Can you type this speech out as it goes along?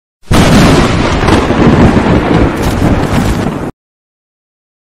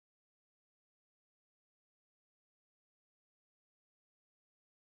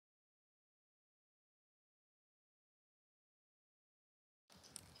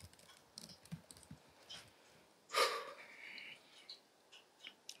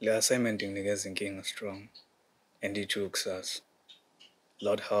Le assignment inginikeza inkinga strong and itsho kusasa.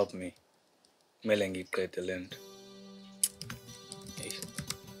 Lord help me. Kumele ngiyiqede le nto. Hey.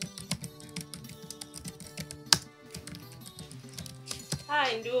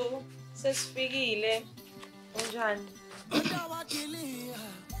 Hi Ndu, sesifikile. Unjani?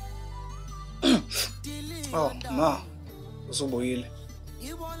 Oh, ma. Usubuyile.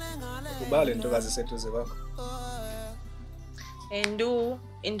 Ubale le ntokazi seduze kwakho. Ndu,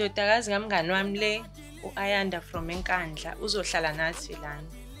 indodakazi kamngani wami le, u-Ayanda from eNkandla, uzohlala nathi lana.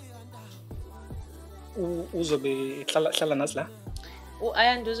 Uzobe hlala nathi la?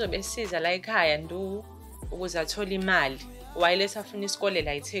 U-Ayanda uzobe esiza la ekhaya Ndu, ukuze athole imali. Wayelesa afuna isikole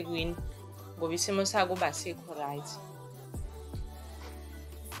la eThekwini, ngoba isimo sakho kuba sikho right.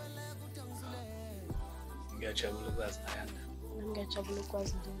 Ngiyajabula ukwazi Ayanda. Ngiyajabula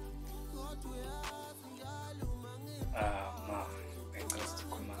ukwazi Ndu. Ma, ngicela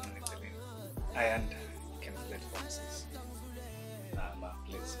sikhuluma ngeceleni. Ayanda can platform sis. Ma,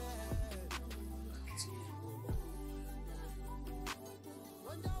 please.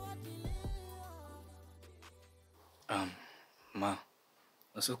 Ma,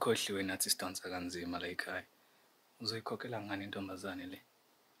 usukhohliwe nathi sidonsa kanzima la ekhaya. Uzoyikhokhela ngani intombazane le?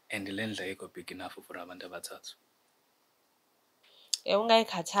 And le ndla ayikho big enough for abantu abathathu.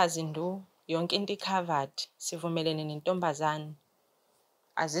 Ungayikhathazi Ndu, yonke into i-covered. Sivumelene nentombazane.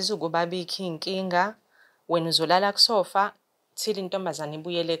 Azizukuba bikho iy'nkinga. Wena uzolala kusofa till intombazane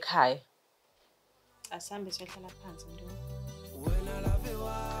ibuyele ekhaya. Asihambe siyohlala phansi Ndu.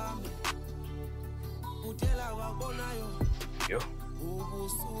 Yo.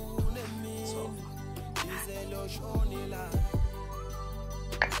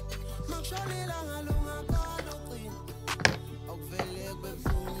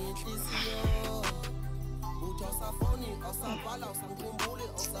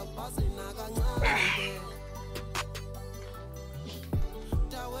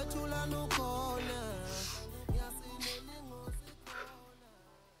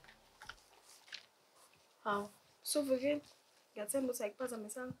 Hawu, suvukile? Ngiyathemba ukuthi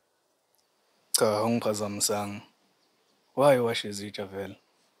ayikuphazamisanga. Cha, angiphazamisanga. Why wash izitsha vele?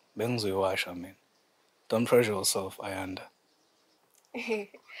 Bengizoyiwasha mina. Don't pressure yourself, Ayanda.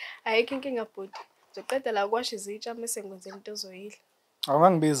 Ayikho inkinga bhuti. Ngizoqeda la ukwasha izitsha bese ngikwenzela into ozoyidla.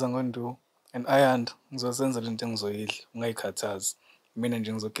 Awangibiza ngoNdu. And Ayanda, ngizosenzela into engizoyidla. Ungayikhathazi. Mina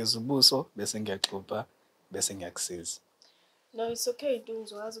nje ngizogeza ubuso bese ngiyaxubha bese ngiyakusiza. No, it's okay Ndu,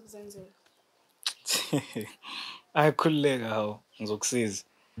 ngizokwazi ukuzenzela. Ayikhululeka hawo, ngizokusiza.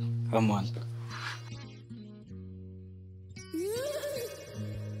 Come on.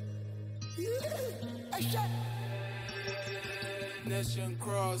 Nation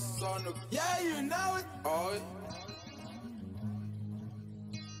cross on the you know it. Oh.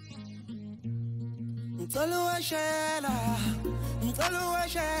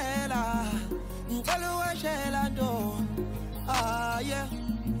 Ngicela ndo. Ah yeah.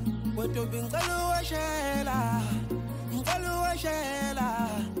 Wethu ngicela washela. Ngicela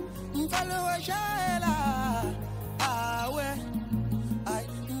washela. Ah we. Ay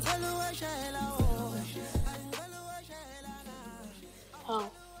ngicela washela. Hawu,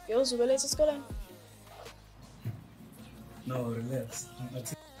 uyozubele esikoleni? No, relax.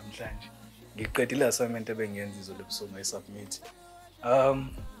 Namhlanje ngiqedile assignment ebengiyenza izolo ebusuku ngayisubmit.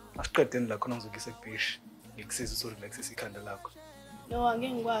 Asiqedeni la khona ngizokise kubish. Ngikusiza ukurelaxisa ikhanda lakho. No,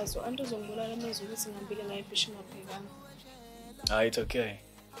 angeke ngikwazi. Antu uzongibulala amazwi ukuthi ngihambile ngayibhishi ngabhekanga. Ah, it's okay.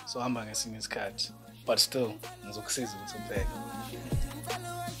 So hamba ngesinye isikhathi. But still, ngizokusiza ukuthi ubheke.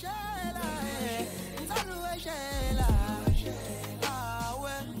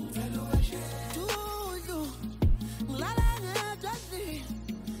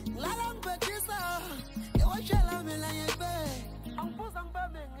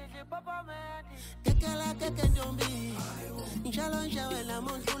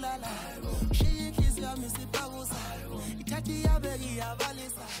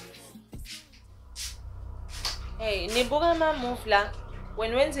 Hey, nibuka ama-move la.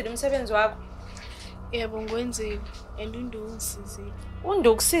 Wena wenzile umsebenzi wakho? Yebo, ngiwenzile. And uNdu ungisizile.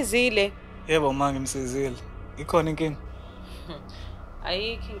 uNdu ukusizile? Yebo ma ngimsizile. Ikhona inkinga?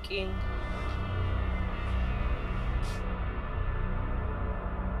 Ayikho inkinga.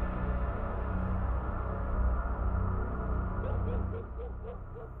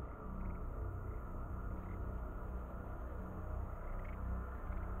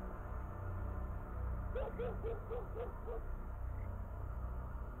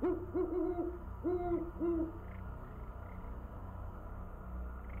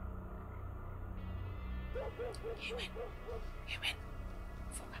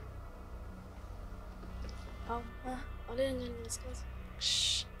 Vuka. Hawu ma, awulele njani ngesikhathi?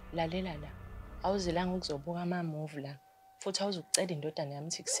 Shh, lalela la. Awuzelanga ukuzobuka ama-movie la. Futhi awuzukucela indodana yami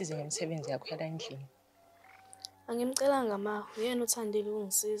ukuthi kusize ngemisebenzi yakho yala endlini. Angimcelanga ma, uyena uthandile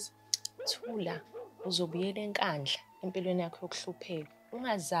ukungisiza. Thula, uzobuyela enkandla empilweni yakho yokuhlupheka.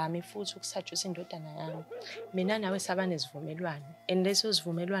 Ungazami futhi ukusajusa indodana yami. Mina nawe saba nezivumelwano. And leso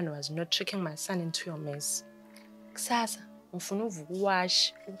sivumelwano was not tricking my son into your mess. Kusasa, ngifuna uvuka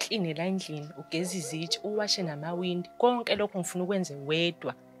uwashi, ukline la endlini, ugeze izitsha, uwashe namawindi. Konke lokho ngifuna ukwenze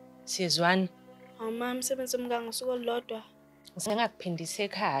wedwa. Siyezwana? Hawu ma, umsebenzi womngane usuku olulodwa. Ngisengakuphindisa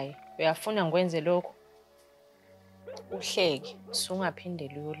ekhaya. Uyafuna ngikwenze lokho? Uhleki,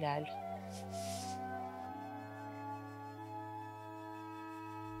 usungaphindeli uyolala.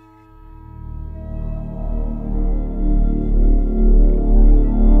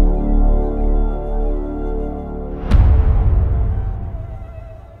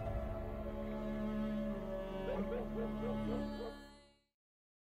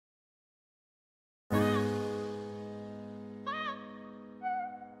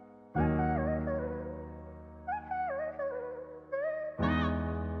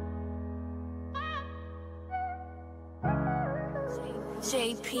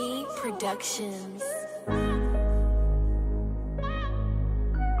 JP Productions.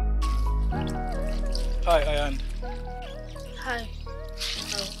 Hi, Ayanda. Hi.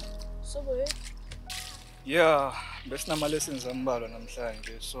 Hawu, so boy. Yeah, besinama lessons ambalwa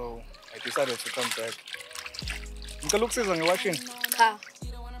namhlanje, so I decided to come back. Ngicela ukusiza nge-washing. Cha.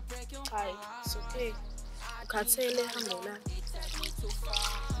 Hayi, it's okay. Ukhathele hambo la.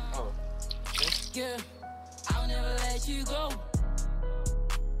 Oh. Yeah, I'll never let you go.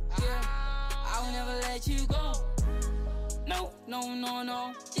 Yeah, I'll never let you go. No, no, no,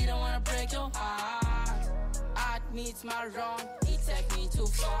 no. Didn't wanna break your heart. I admit my wrong. It take me too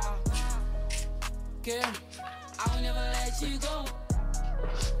far. Yeah, I'll never let you go.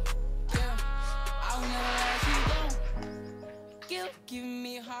 Yeah, I'll never let you go. Give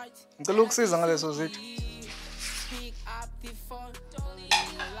me heart. Ngicela ukusiza ngaleso zitsha. Pick up the phone. Don't leave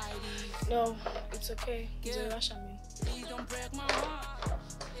me like this. No, it's okay. Ngizoyasha mina. Please don't break my heart.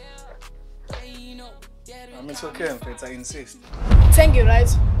 Yeah, you know. It's okay, mfethu, I insist. Thank you, right?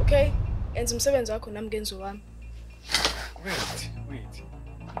 Okay? Enza umsebenzi wakho nami ngenzo wami. Wait.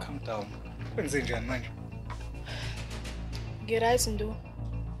 Calm down. Kwenze njani manje? Ngi-right Ndu.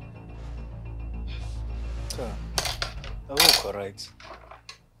 Cha. Awukho right.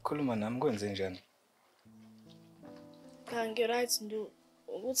 Khuluma nami kwenze njani? Cha, ngi-right Ndu.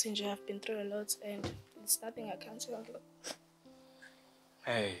 Ukuthi nje I've been through a lot and it's nothing I can't handle.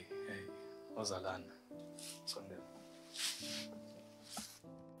 Hey. Ozalana. Sondela.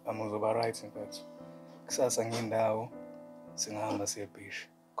 Amuzoba right mfethu. Kusasa ngindawo singahamba siye beach.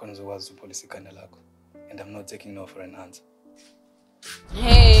 Khona uzokwazi ukupholisa ikhanda lakho. And I'm not taking no for an answer.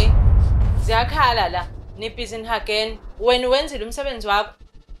 Hey, ziyakhala la. Nibhizi nihageni. Wena wenzile umsebenzi wakho?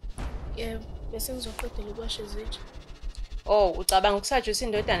 Yebo, bese ngizoqedela ukuwasha izitsha. Oh, ucabanga ukusajusa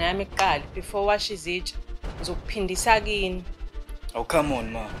indodana yami kuqala before washa izitsha. Ngizokuphindisa kini. Oh, come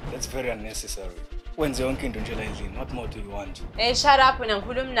on, ma. That's very unnecessary. Wenze yonke into nje la endlini. What more do you want? Hey, shut up wena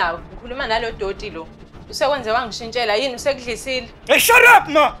ngikhuluma nawe. Ngikhuluma nalo doti lo. Usekwenze wangishintshela yini usekudlisile? Hey, shut up,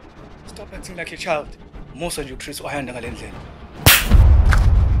 ma! Stop acting like a child. Musa nje uChris ohanda ngale ndlela.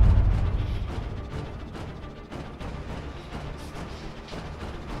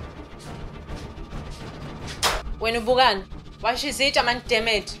 Wena ubukani? Washa izitsha man damn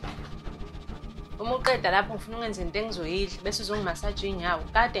it. Uma uqeda lapho ngifuna ungenze into engizoyidla bese uzongimasaje inyawo.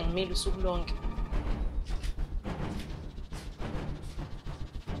 Kade ngimile usuku lonke.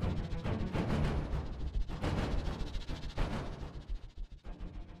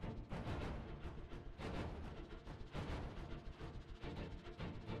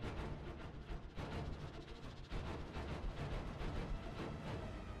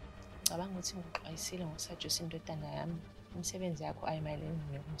 Cabanga ukuthi ngixwayisile ngokusajusa indodana yami. Imisebenzi yakho ayimayeleni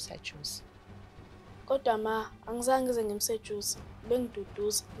nokumsajusa. Kodwa ma, angizange ngize ngimsejusa.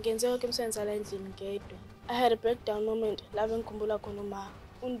 Bengiduduza. Ngenze yonke imisebenzi yala endlini ngedwa. I had a breakdown moment la bengikhumbula khona uma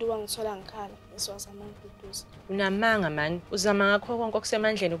uNdu wangithola ngikhala bese wazama ngiduduza. Unamanga man, uzama ngakho konke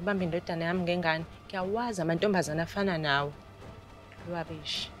okusemandleni ukubamba indodana yami ngengane. Ngiyawazi amantombazana afana nawe.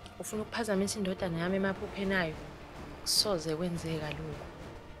 Lwabishi. Ufuna ukuphazamisa indodana yami emaphuphenayo. Kusoze kwenzeka lokho.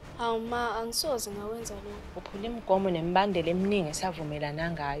 Hawu ma, angisoze ngawenza lokho. Uphula imigomo nemibandela eminingi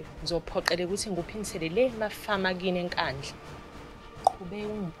esavumelana ngayo. Ngizophoqela ukuthi ngikuphindisele le mafama kini enkandla. Qhubeka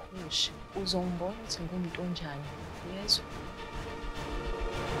ungiphushe, uzongibona ukuthi ngumuntu onjani. Yezwa.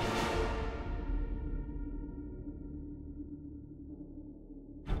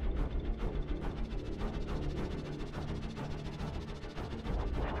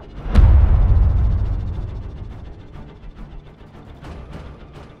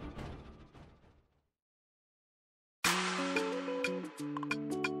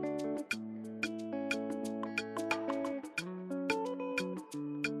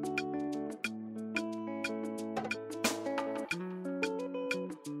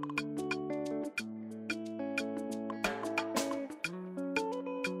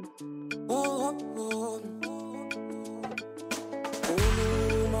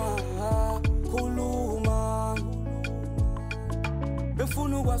 Khuluma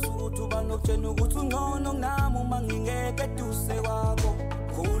befuna ukwazi ukuthi uba nokutshena ukuthi ungcono kunami uma ngingeke eduse kwakho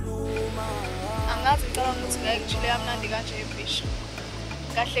khuluma Angazi ngicabanga ukuthi ngeke ngijile kamnandi kanje ebhishi.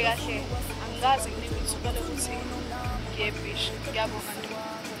 Kahle kahle angikaze nginike ithuba lokuthi ngiye ebhishi. Ngiyabonga nje.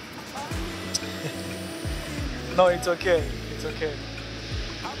 No, it's okay. It's okay.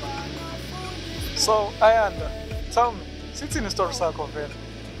 So, Ayanda, tell me, sithini isitori sakho vele?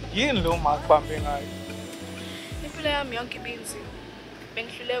 Yini lo makubambe ngayo? Impilo yami yonke ibinzima.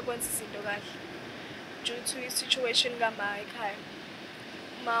 Bengihluleke ukwenza izinto kahle. Due to i-situation kama ekhaya.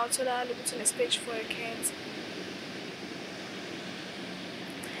 Ma utholakala ukuthi une-stage 4 cancer.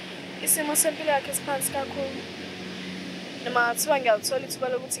 Isimo sempilo yakhe siphansi kakhulu. Noma ngathiwa ngiyalithola ithuba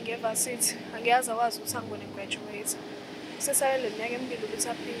lokuthi ngiye evasithi, angiyazi akwazi ukuthi angibone graduate. Usesayele iminyaka emibili ukuthi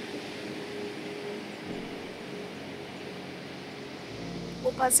aphile.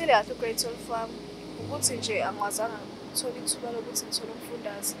 Uphathile kahle u-grade 12 wami. Ukuthi nje angikwazanga ukuthola ithuba lokuthi ngithole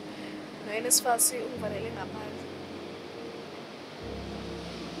umfundaze. No-NSFAS ungivalele ngaphandle.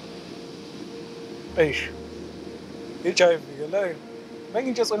 Eish. HIV ke leyo.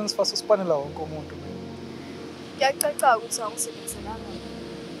 Bengintshetswe nesifasa sipanela wonke umuntu. Kuyacaca ukuthi angisebenzelanga.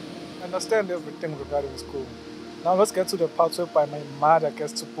 I understand everything regarding school. Now let's get to the part where my mother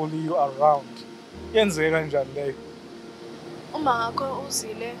gets to bully you around. Yenzeke kanjani leyo? Uma ngakho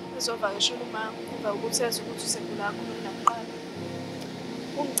uzile ezovakashela uma kuva ukuthi eze ukuthi usegula kakhulu kunakuqala.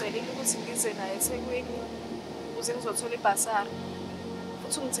 Ungicelile ukuthi ngize naye eThekwini ukuze ngizothola ibhasari.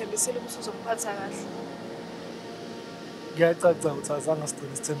 Futhi ungithembisile ukuthi uzongiphatha kahle. Kuyacaca ukuthi azange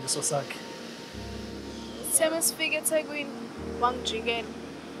sigcine isithembiso sakhe. Sithe sifike eThekwini wangijikela.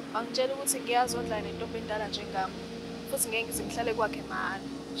 Wangitshela ukuthi ngiyazondla nentombi endala njengami. Futhi ngeke ngize ngihlale kwakhe mahhala.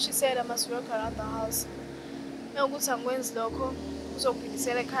 She said I must work around the house. Ukuthi angikwenzi lokho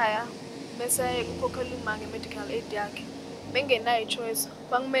uzophindisela ekhaya bese ukukhokhela uma nge-medical aid yakhe. Bengenayo choice,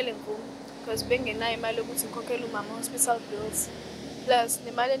 bangimele ngivume because bengenayo imali yokuthi ngikhokhele umama hospital bills. Plus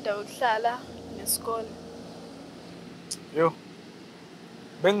nemali endawo yokuhlala nesikole. Yo.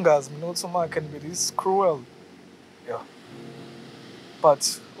 Bengazi mina ukuthi uma can be this cruel. Yeah.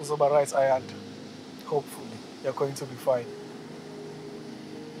 But uzoba right, Ayanda. Hopefully you're going to be fine.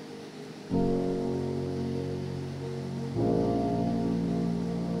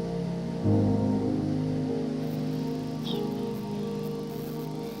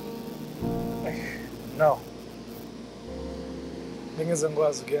 No. Bengize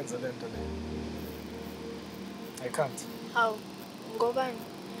ngikwazi ukuyenza le nto le. I can't. Hawu, ngobani?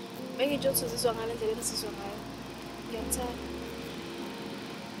 Bengitsho ukuthi uzizwa ngale ndlela esizwa ngayo. Ngiyakuthanda.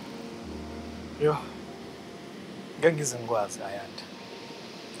 Yo. Ngeke ngize ngikwazi, Ayanda.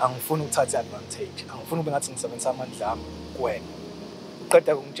 Angifuni ukuthatha advantage. Angifuni ube ngathi ngisebenzisa amandla ami kuwena.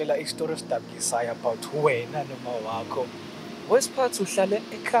 Uqeda ukungitshela i-story esidabukisayo about wena noma wakho. Wesiphathi uhlale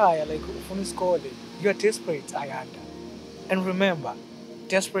ekhaya like ufuna isikole. You are desperate, Ayanda. And remember,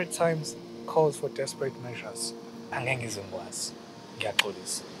 desperate times calls for desperate measures. Angeke ngize ngikwazi.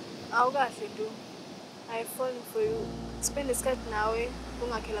 Ngiyaxolisa. Awukahle nto. I fall for you. Spend isikhathi nawe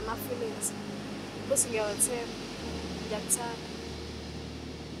ungakhela ama-feelings. Futhi ngiyawathemba. Ngiyakuthanda.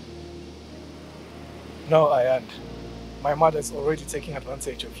 No, Ayanda. My mother is already taking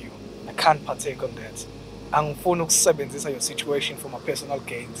advantage of you. I can't partake on that. Angifuni ukusebenzisa your situation for my personal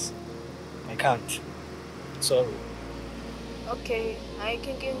gains. I can't. Sorry. Okay, ayikho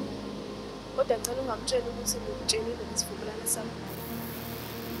inkinga. Kodwa ngicela ungamtsheli ukuthi ngikutshelile ngisivumelane sami.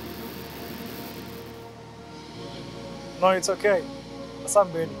 No, it's okay.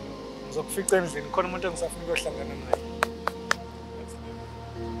 Asambeni. Ngizokufica endlini khona umuntu engisafuna ukuyohlangana naye.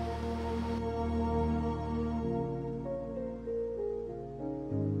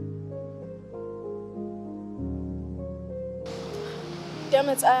 Damn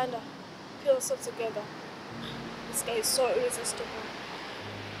it, Ayanda. Pull yourself together. This guy is so irresistible.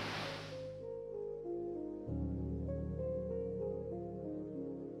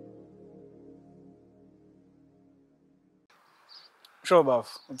 Sure,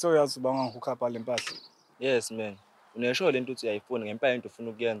 baf. Uthe uyazi uba ungangihook up le mpahla. Yes man. Unesho lento uthi uyayifuna ngempela into ufuna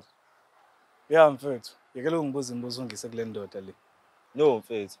ukuyenza. Yeah, mfethu. Yekela ungibuza imibuzo ungise kule ndoda le. No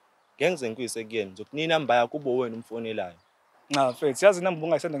mfethu. Ngeke ngize ngikuyise kuyena. Ngizokunika inamba yakho kubo wena umfonelayo. Cha, mfethu, yazi inamba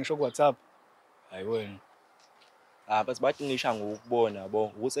ungayisenda ngisho ku WhatsApp. Hayi wena. Bathi bathi ngisha ngokubona yabo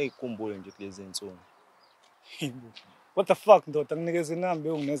ukuthi engikhumbule nje kulezi insuku. What the fuck, ndoda? Nginikeza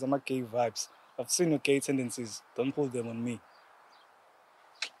inamba ungineza ama-gay vibes. I've seen your gay tendencies. Don't pull them on me.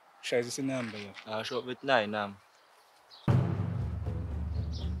 Shayisa inamba ya. Sho bethi nayi nami.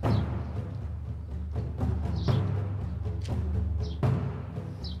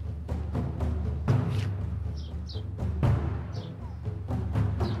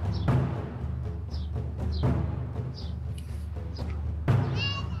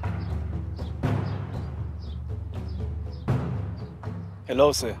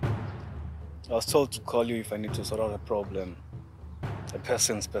 Hello, sir. I was told to call you if I need to sort out a problem. A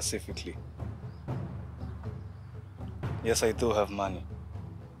person specifically. Yes, I do have money.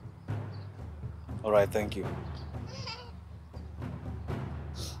 All right, thank you.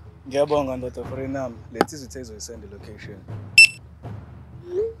 Ngiyabonga ndoda for inami. Lethi izithe izoyisenda location.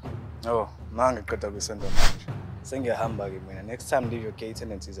 Oh, mangiqeda kuyisenda manje. Sengiyahamba ke mina. Next time leave your gay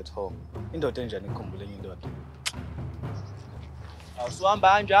tenants at home. Indoda enjani ikhumbule enye indoda. Awusuhamba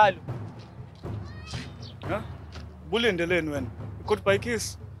kanjalo. Ha? Bulindeleni wena. Goodbye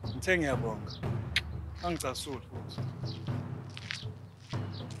kiss. Ngithe ngiyabonga. Angicasuli futhi.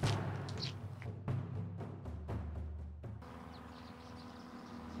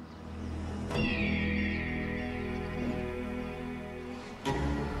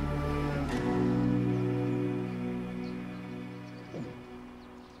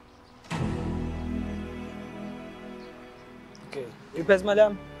 Okay. Iphethe imali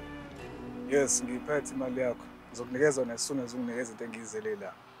yami? Yes, ngiyiphethe imali yakho. Ngizokunikeza yona as soon as unginikeza into engiyizele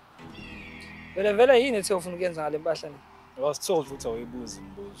la. Vele yini ethi ufuna ukuyenza ngale mpahla ni? I was told ukuthi awuyibuza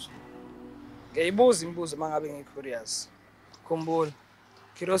imibuzo. Ngiyayibuza imibuzo mangabe ngi-curious. Khumbula,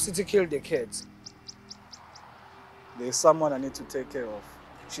 curiosity killed the cat. There is someone I need to take care of.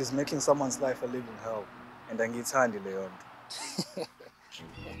 She's making someone's life a living hell. And angiyithandi leyo nto.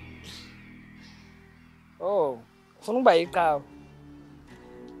 Oh, ufuna ukuba yiqhawe.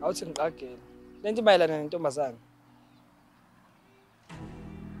 Awuthi ngiqagele. Lento imayelana nentombazane.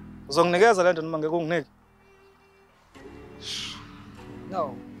 Uzonginikeza lento noma ngeke unginike?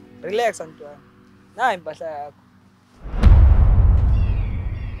 No, relax Antwana. Nayi impahla yakho.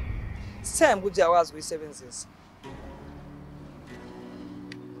 Sithemba ukuthi uyakwazi ukuyisebenzisa.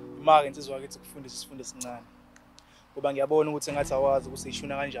 Imake insizwa yakithi kufundisa isifundo esincane. Ngoba ngiyabona ukuthi ngathi awazi ukuthi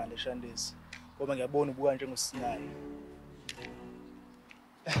ishuna kanjani leshandisi. Ngoba ngiyabona ubuka njengosinayi.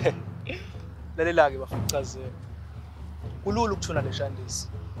 Lalela ke bafuna ukuchazela. Kulula ukuthuna leshandisi.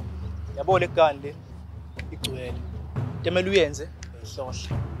 Yabona ekugani le igcwele. Temela uyenze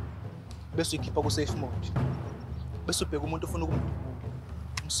ehlohla. Bese uyikhipha ku safe mode. Bese ubheka umuntu ofuna ukumdubula.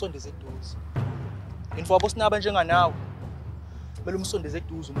 Umsondeze eduze. Info wabo sinaba njenganawe. Kumele umsondeze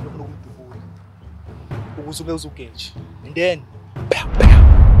eduze umuntu ofuna ukumdubula. Ukuze ube uzugeje. And then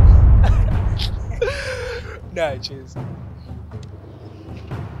nah, cheers.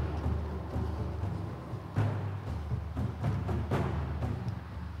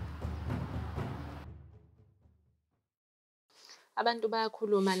 Abantu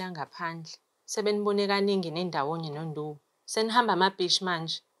bayakhuluma la ngaphandle. Sebenibone kaningi nendawonye nonduwo. Senihamba ama-beach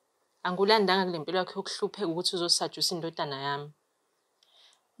manje. Angulandanga kule mpilo yakho yokuhlupheka ukuthi uzosajusa indodana yami.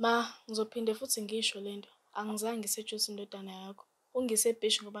 Ma, ngizophinde futhi ngisho lento. Angizange ngisejusa indodana yakho. Ungise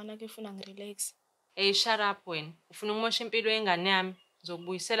beach ngoba nake ufuna ngirelax. Hey, shut up wena. Ufuna ukumosha impilo yengane yami?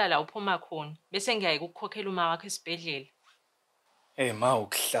 Ngizokubuyisela la uphuma khona. Bese ngiyayeka ukukhokhela uma wakho esibhedlela. Hey, ma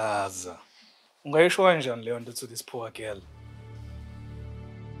ukuhlaza. Ungayisho kanjani leyo nto to this poor girl?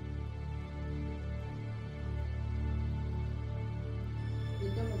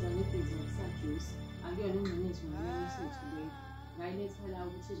 Intombazane ibhizi ngokusajusa. Akuyona umnqinisi ngomunye usethu leyo. Ngayilethela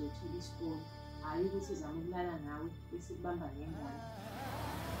ukuthi izothola isikole. Hayi ukuthi izame ukulala nawe bese kubamba ngengane.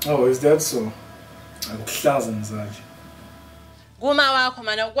 Oh, is that so? Akuhlaza mzali. Kuma wakho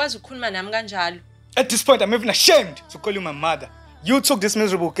mana ukwazi ukukhuluma nami kanjalo. At this point, I'm even ashamed to call you my mother. You took this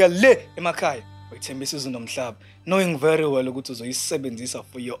miserable girl le emakhaya. Uyithembisa izinomhlaba, knowing very well ukuthi uzoyisebenzisa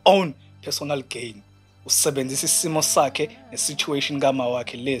for your own personal gain. Usebenzisa isimo sakhe nesituation kama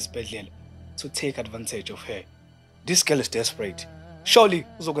wakhe le esibhedlela to take advantage of her. This girl is desperate. Surely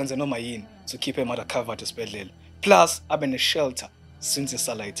uzokwenza noma yini to keep her mother covered esibhedlela. Plus abe ne shelter since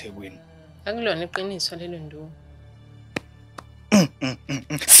isala eThekwini. Angilona iqiniso lelo nduwo.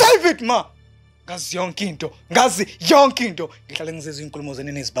 Save it ma. Ngazi yonke into. Ngihlale ngizizwe inkulumo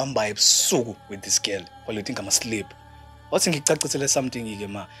zeni nezibambayo ebusuku with this girl. While you think I'm asleep. Wathi ngicacisele something ke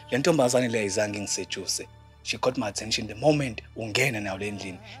ma. Le ntombazane le ayizange ngisejuse. She caught my attention the moment ungena nayo le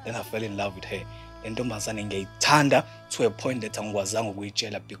ndlini. Then I fell in love with her. Le ntombazane ngiyithanda to a point that angikwazanga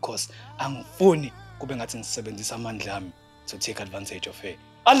ukuyitshela because angifuni kube ngathi ngisebenzisa amandla ami to take advantage of her.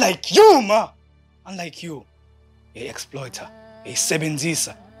 Unlike you ma. Unlike you. A exploiter. A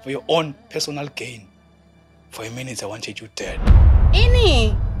sebenzisa for your own personal gain. For a minute I wanted you dead.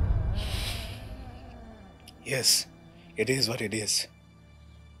 Ini. Yes, it is what it is.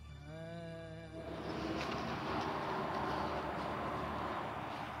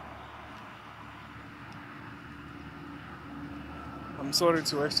 I'm sorry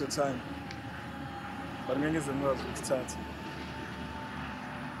to waste your time. But ngeke ngizokwazi ukuthatha.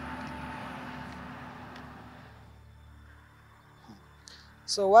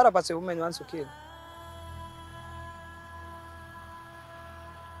 So what about a woman who wants to kill?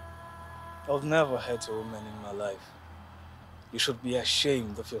 I've never hurt a woman in my life. You should be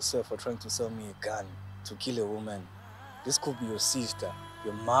ashamed of yourself for trying to sell me a gun to kill a woman. This could be your sister,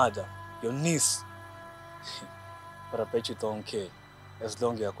 your mother, your niece. But I bet you don't care, as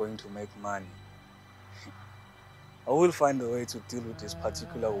long as you're going to make money. I will find a way to deal with this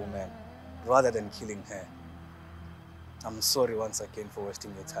particular woman, rather than killing her. I'm sorry once again for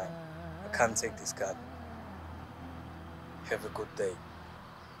wasting your time. I can't take this gun. Have a good day.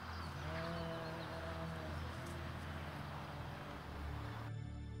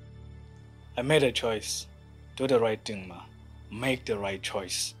 I made a choice. Do the right thing, ma. Make the right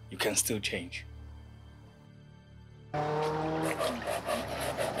choice. You can still change.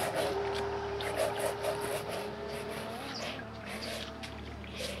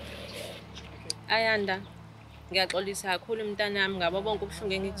 Ayanda, ngiyaxolisa kakhulu mntanami ngabo bonke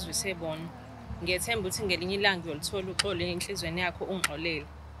ubuhlungu engikuzwise bona. Ngiyethemba ukuthi ngelinye ilanga uyolithola uxolo enhlizweni yakho ungixolele.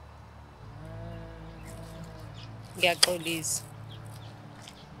 Ngiyaxolisa.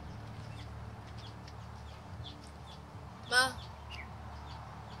 Ma.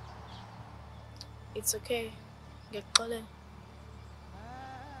 It's okay. Ngiyaxolela.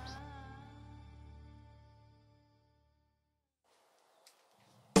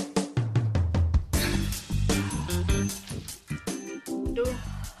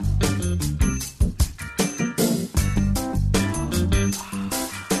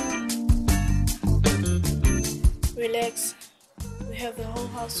 Relax. We have the whole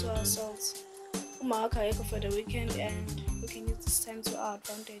house to ourselves. Uma akayeko for the weekend and we can use this time to our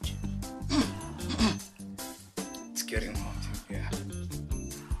advantage. It's getting hot in here.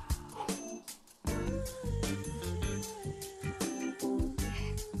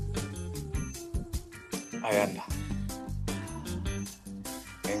 Ayanda.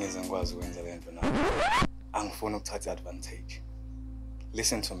 Engeze ngikwazi ukwenza lento nawe. Angifuni ukuthatha advantage.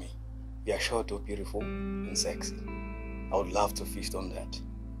 Listen to me. You are sure to be beautiful and sexy. I would love to feast on that.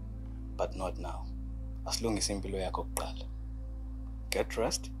 But not now. As long as impilo yakho kuqala. Get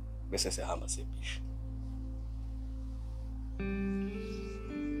rest, bese sihamba sebeach.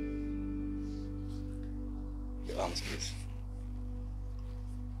 Your arms, please.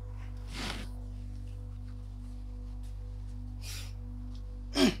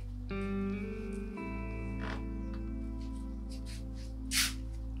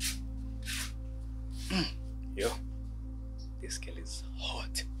 Yo, this girl is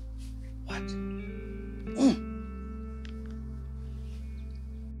hot. What?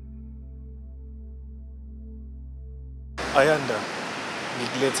 Ayanda,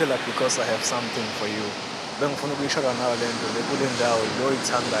 ngikulethela because I have something for you. Bengifuna ukuyishara nawe lento lekule ndawo lo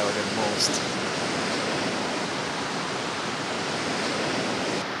oyithandayo the most.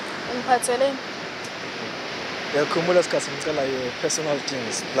 Ungiphatheleni? Ngiyakhumbula sikhathi ngicela your personal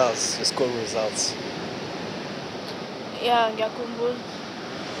things plus your school results. Yeah, ngiyakhumbula.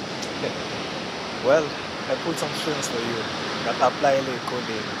 Well, I put some strings for you that apply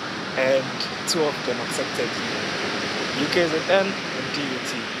coding and 2 of them accepted you. UKZN and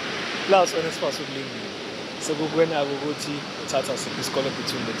DUT. Plus when it's possible so kukwena ukuthi uthatha siphi isikole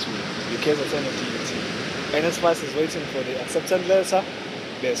between the two. UKZN and DUT. NSFAS is waiting for the acceptance letter.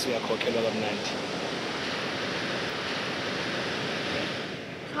 Bese uyakhokhelwa kamnandi.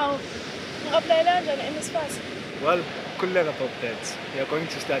 How? Ung-apply kanjani NSFAS? Well, khululeka about that. You're going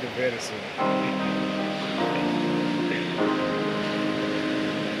to start very soon.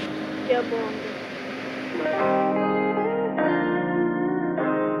 Ngiyabonga.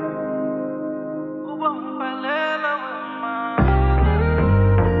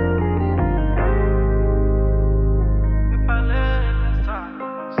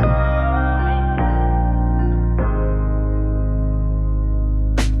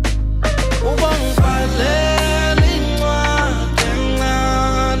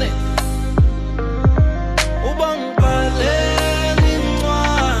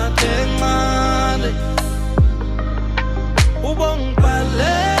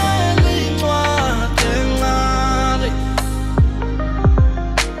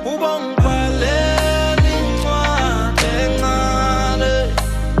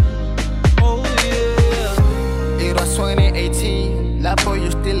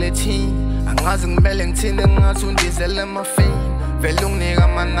 Angazi ngibele ngithini ngathi undizele amafini vele unginika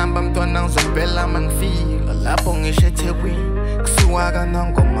amanamba mntwana ngizobhela manifika lapho ngisho eThekwini kusuka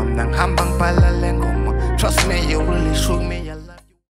kanongoma mina ngihamba ngibhala le ngoma trust me you really shook me